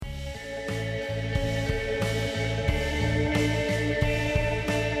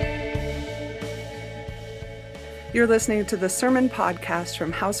You're listening to the Sermon Podcast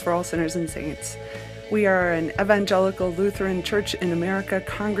from House for All Sinners and Saints. We are an evangelical Lutheran Church in America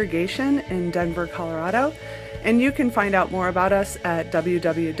congregation in Denver, Colorado, and you can find out more about us at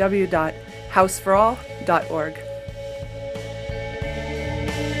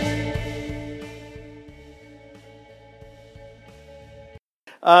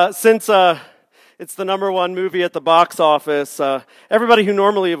Since it's the #1 movie at the box office, everybody who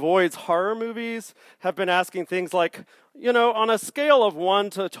normally avoids horror movies have been asking things like, on a scale of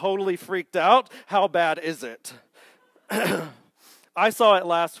 1 to totally freaked out, how bad is it? I saw it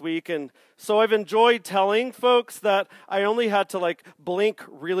last week, and so I've enjoyed telling folks that I only had to blink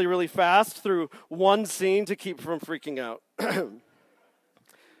really, really fast through one scene to keep from freaking out.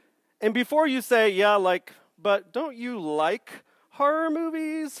 And before you say, but don't you like horror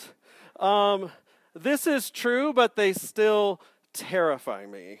movies? This is true, but they still terrify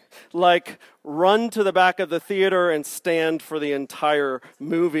me. Run to the back of the theater and stand for the entire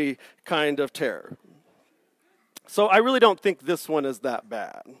movie kind of terror. So I really don't think this one is that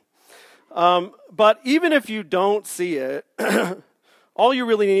bad. But even if you don't see it, all you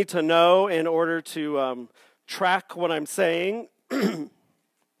really need to know in order to track what I'm saying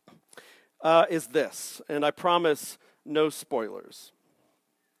is this, and I promise no spoilers.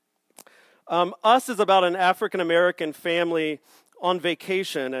 Us is about an African-American family on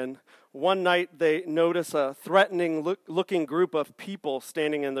vacation, and one night they notice a threatening-looking group of people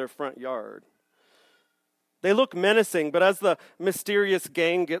standing in their front yard. They look menacing, but as the mysterious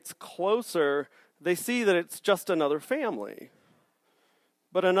gang gets closer, they see that it's just another family,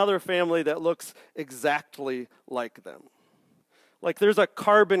 but another family that looks exactly like them. There's a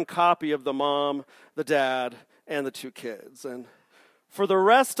carbon copy of the mom, the dad, and the 2 kids, and for the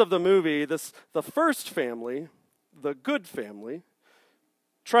rest of the movie, the first family, the good family,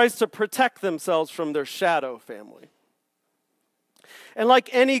 tries to protect themselves from their shadow family. And like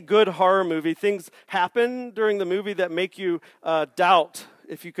any good horror movie, things happen during the movie that make you doubt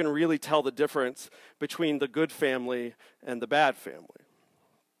if you can really tell the difference between the good family and the bad family.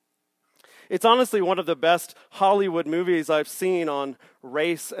 It's honestly one of the best Hollywood movies I've seen on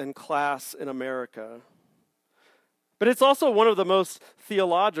race and class in America. But it's also one of the most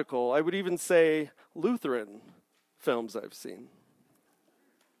theological, I would even say Lutheran films I've seen.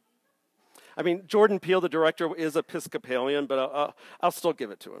 I mean, Jordan Peele, the director, is Episcopalian, but I'll still give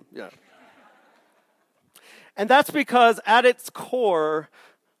it to him, yeah. And that's because at its core,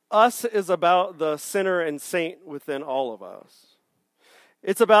 Us is about the sinner and saint within all of us.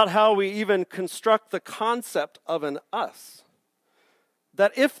 It's about how we even construct the concept of an us.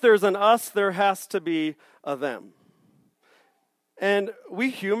 That if there's an us, there has to be a them. And we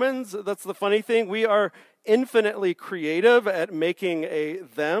humans, that's the funny thing, we are infinitely creative at making a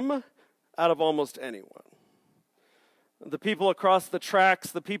them out of almost anyone. The people across the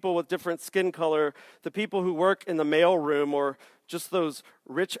tracks, the people with different skin color, the people who work in the mailroom, or just those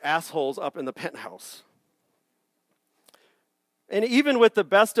rich assholes up in the penthouse. And even with the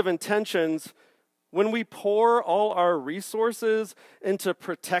best of intentions, when we pour all our resources into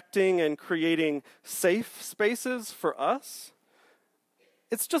protecting and creating safe spaces for us,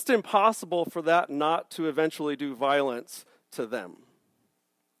 it's just impossible for that not to eventually do violence to them.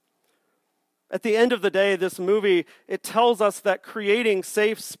 At the end of the day, this movie, it tells us that creating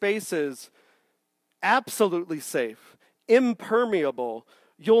safe spaces, absolutely safe, impermeable,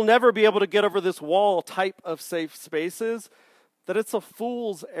 you'll never be able to get over this wall type of safe spaces, that it's a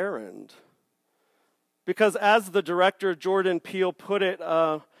fool's errand. Because as the director Jordan Peele put it,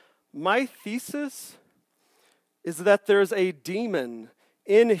 my thesis is that there's a demon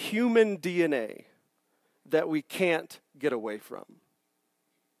in human DNA that we can't get away from.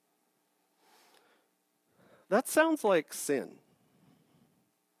 That sounds like sin.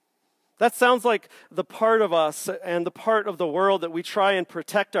 That sounds like the part of us and the part of the world that we try and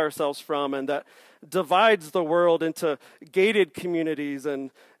protect ourselves from, and that divides the world into gated communities and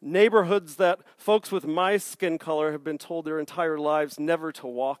neighborhoods that folks with my skin color have been told their entire lives never to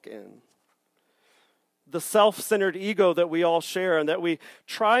walk in. The self-centered ego that we all share and that we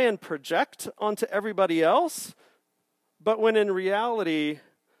try and project onto everybody else, but when in reality,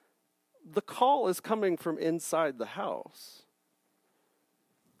 the call is coming from inside the house.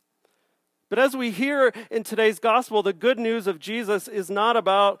 But as we hear in today's gospel, the good news of Jesus is not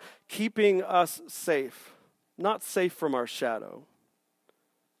about keeping us safe, not safe from our shadow.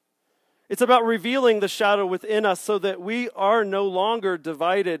 It's about revealing the shadow within us so that we are no longer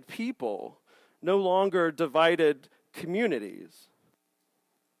divided people, no longer divided communities.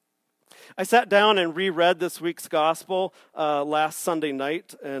 I sat down and reread this week's gospel last Sunday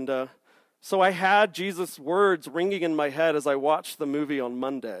night, and So I had Jesus' words ringing in my head as I watched the movie on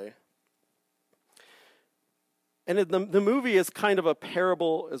Monday. And the movie is kind of a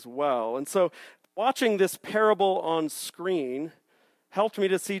parable as well. And so watching this parable on screen helped me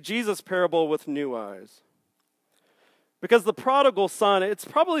to see Jesus' parable with new eyes. Because the prodigal son, it's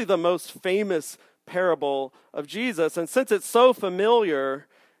probably the most famous parable of Jesus. And since it's so familiar,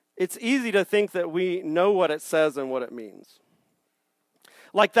 it's easy to think that we know what it says and what it means.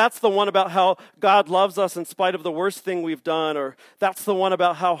 Like that's the one about how God loves us in spite of the worst thing we've done, or that's the one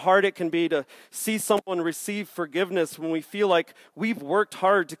about how hard it can be to see someone receive forgiveness when we feel like we've worked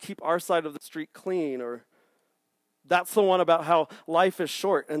hard to keep our side of the street clean, or that's the one about how life is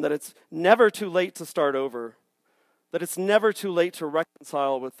short and that it's never too late to start over, that it's never too late to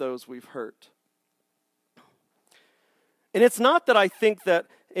reconcile with those we've hurt. And it's not that I think that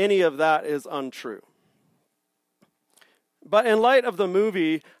any of that is untrue. But in light of the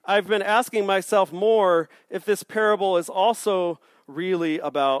movie, I've been asking myself more if this parable is also really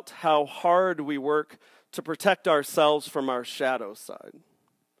about how hard we work to protect ourselves from our shadow side.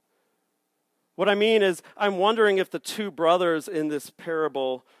 What I mean is, I'm wondering if the two brothers in this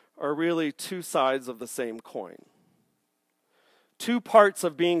parable are really two sides of the same coin. Two parts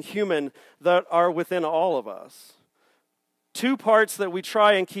of being human that are within all of us. Two parts that we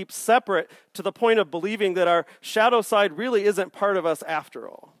try and keep separate to the point of believing that our shadow side really isn't part of us after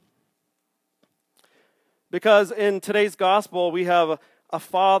all. Because in today's gospel, we have a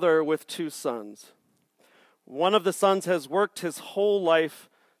father with two sons. One of the sons has worked his whole life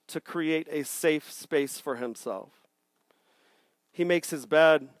to create a safe space for himself. He makes his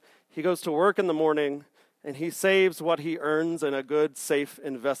bed, he goes to work in the morning, and he saves what he earns in a good, safe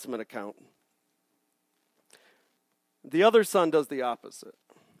investment account. The other son does the opposite.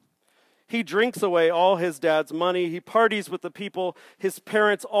 He drinks away all his dad's money. He parties with the people his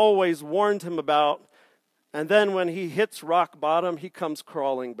parents always warned him about. And then when he hits rock bottom, he comes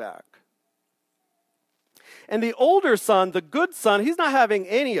crawling back. And the older son, the good son, he's not having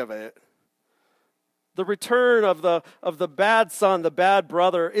any of it. The return of the bad son, the bad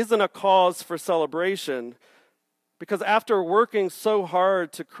brother, isn't a cause for celebration. Because after working so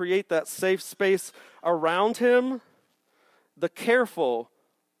hard to create that safe space around him, the careful,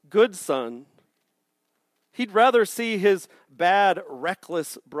 good son, he'd rather see his bad,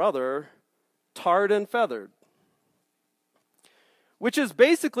 reckless brother tarred and feathered. Which is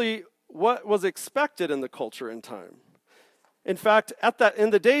basically what was expected in the culture and time. In fact, in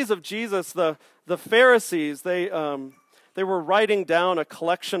the days of Jesus, the Pharisees, they were writing down a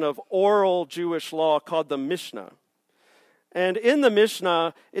collection of oral Jewish law called the Mishnah. And in the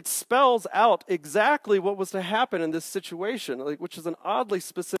Mishnah, it spells out exactly what was to happen in this situation, which is an oddly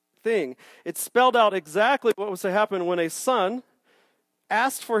specific thing. It spelled out exactly what was to happen when a son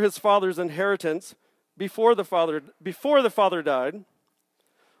asked for his father's inheritance before the father died,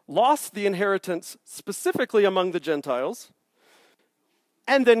 lost the inheritance specifically among the Gentiles,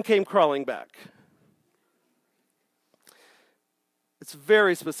 and then came crawling back. It's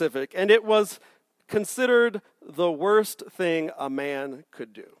very specific, and it was considered the worst thing a man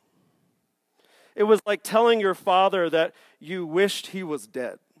could do. It was like telling your father that you wished he was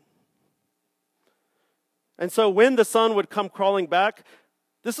dead. And so when the son would come crawling back,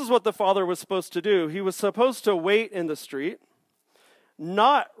 this is what the father was supposed to do. He was supposed to wait in the street,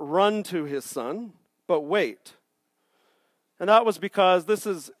 not run to his son, but wait. And that was because, this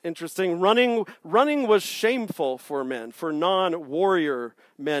is interesting, running was shameful for men, for non-warrior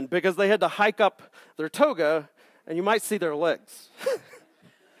men, because they had to hike up their toga, and you might see their legs.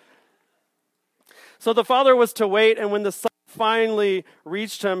 So the father was to wait, and when the son finally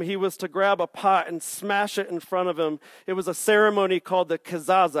reached him, he was to grab a pot and smash it in front of him. It was a ceremony called the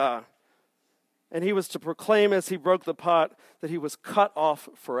Kezaza, and he was to proclaim as he broke the pot that he was cut off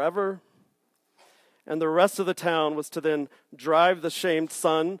forever. And the rest of the town was to then drive the shamed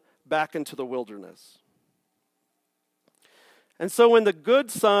son back into the wilderness. And so when the good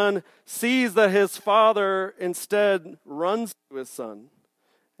son sees that his father instead runs to his son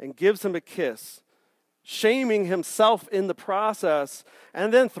and gives him a kiss, shaming himself in the process,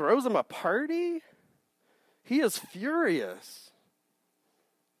 and then throws him a party, he is furious.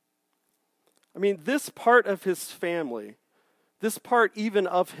 I mean, this part of his family, this part even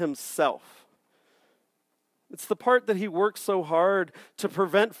of himself, it's the part that he works so hard to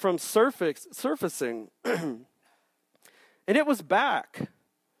prevent from surfacing. And it was back.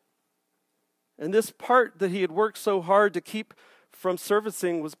 And this part that he had worked so hard to keep from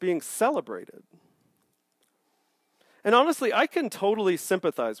surfacing was being celebrated. And honestly, I can totally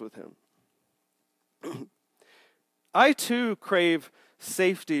sympathize with him. I too crave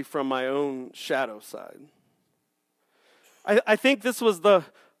safety from my own shadow side. I think this was the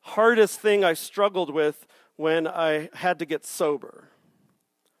hardest thing I struggled with when I had to get sober.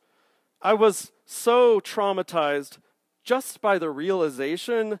 I was so traumatized just by the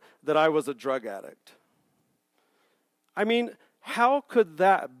realization that I was a drug addict. I mean, how could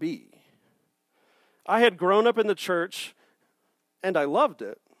that be? I had grown up in the church, and I loved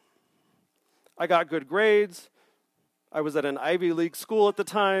it. I got good grades. I was at an Ivy League school at the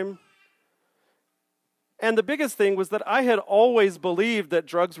time. And the biggest thing was that I had always believed that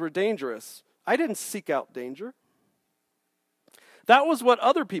drugs were dangerous. I didn't seek out danger. That was what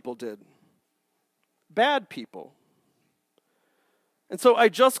other people did. Bad people. And so I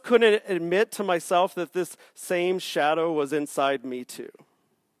just couldn't admit to myself that this same shadow was inside me too.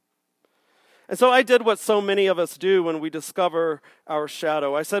 And so I did what so many of us do when we discover our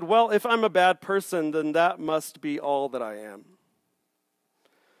shadow. I said, well, if I'm a bad person, then that must be all that I am.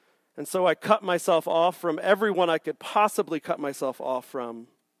 And so I cut myself off from everyone I could possibly cut myself off from.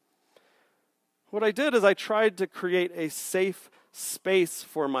 What I did is I tried to create a safe space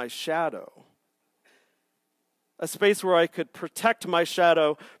for my shadow. A space where I could protect my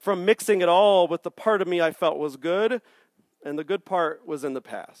shadow from mixing it all with the part of me I felt was good, and the good part was in the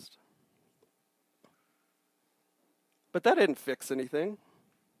past. But that didn't fix anything.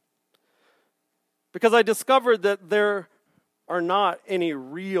 Because I discovered that there are not any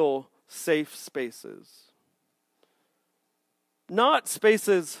real safe spaces. Not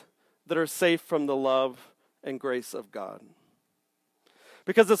spaces that are safe from the love and grace of God.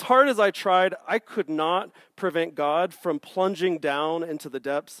 Because as hard as I tried, I could not prevent God from plunging down into the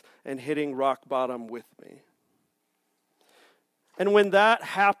depths and hitting rock bottom with me. And when that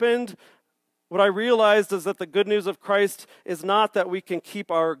happened, what I realized is that the good news of Christ is not that we can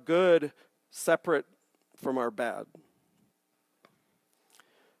keep our good separate from our bad.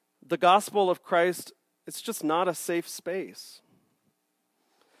 The gospel of Christ, it's just not a safe space.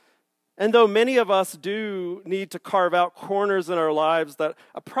 And though many of us do need to carve out corners in our lives that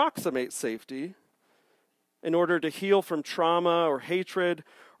approximate safety in order to heal from trauma or hatred,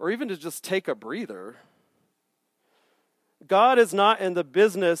 or even to just take a breather, God is not in the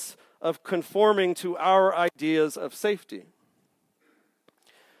business of conforming to our ideas of safety.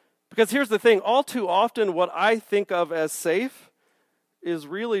 Because here's the thing, all too often what I think of as safe is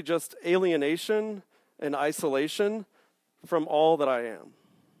really just alienation and isolation from all that I am.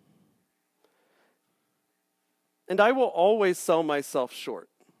 And I will always sell myself short.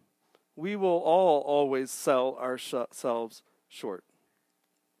 We will all always sell ourselves short.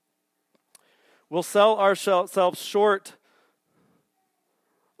 We'll sell ourselves short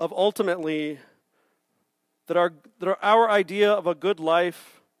of ultimately that our idea of a good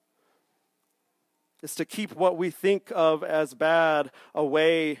life is to keep what we think of as bad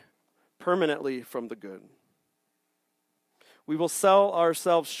away permanently from the good. We will sell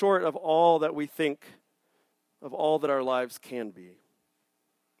ourselves short of all that we think, of all that our lives can be.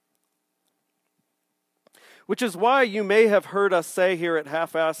 Which is why you may have heard us say here at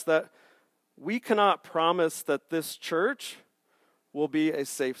Half-Assed that we cannot promise that this church will be a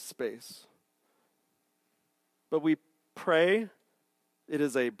safe space. But we pray it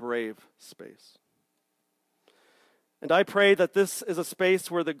is a brave space. And I pray that this is a space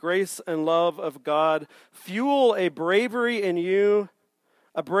where the grace and love of God fuel a bravery in you,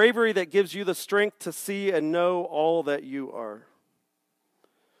 a bravery that gives you the strength to see and know all that you are.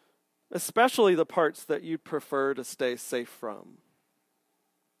 Especially the parts that you'd prefer to stay safe from.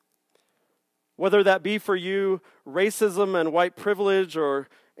 Whether that be for you racism and white privilege, or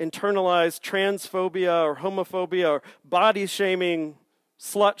internalized transphobia or homophobia, or body shaming,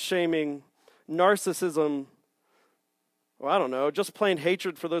 slut shaming, narcissism, or I don't know, just plain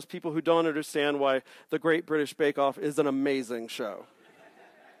hatred for those people who don't understand why The Great British Bake Off is an amazing show.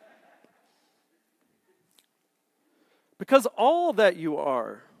 Because all that you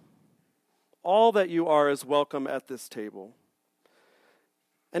are is welcome at this table.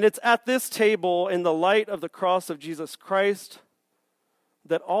 And it's at this table, in the light of the cross of Jesus Christ,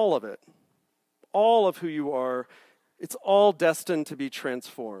 that all of it, all of who you are, it's all destined to be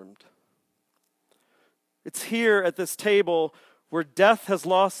transformed. It's here at this table where death has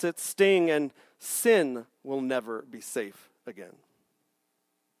lost its sting and sin will never be safe again.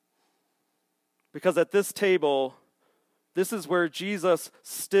 Because at this table, this is where Jesus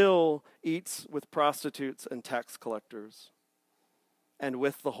still eats with prostitutes and tax collectors, and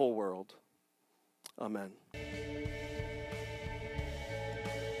with the whole world. Amen.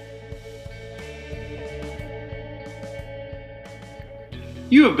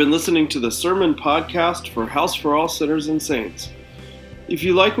 You have been listening to the Sermon Podcast for House for All Sinners and Saints. If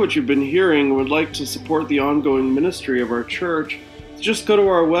you like what you've been hearing and would like to support the ongoing ministry of our church, just go to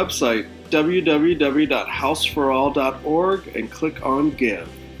our website, www.houseforall.org, and click on Give.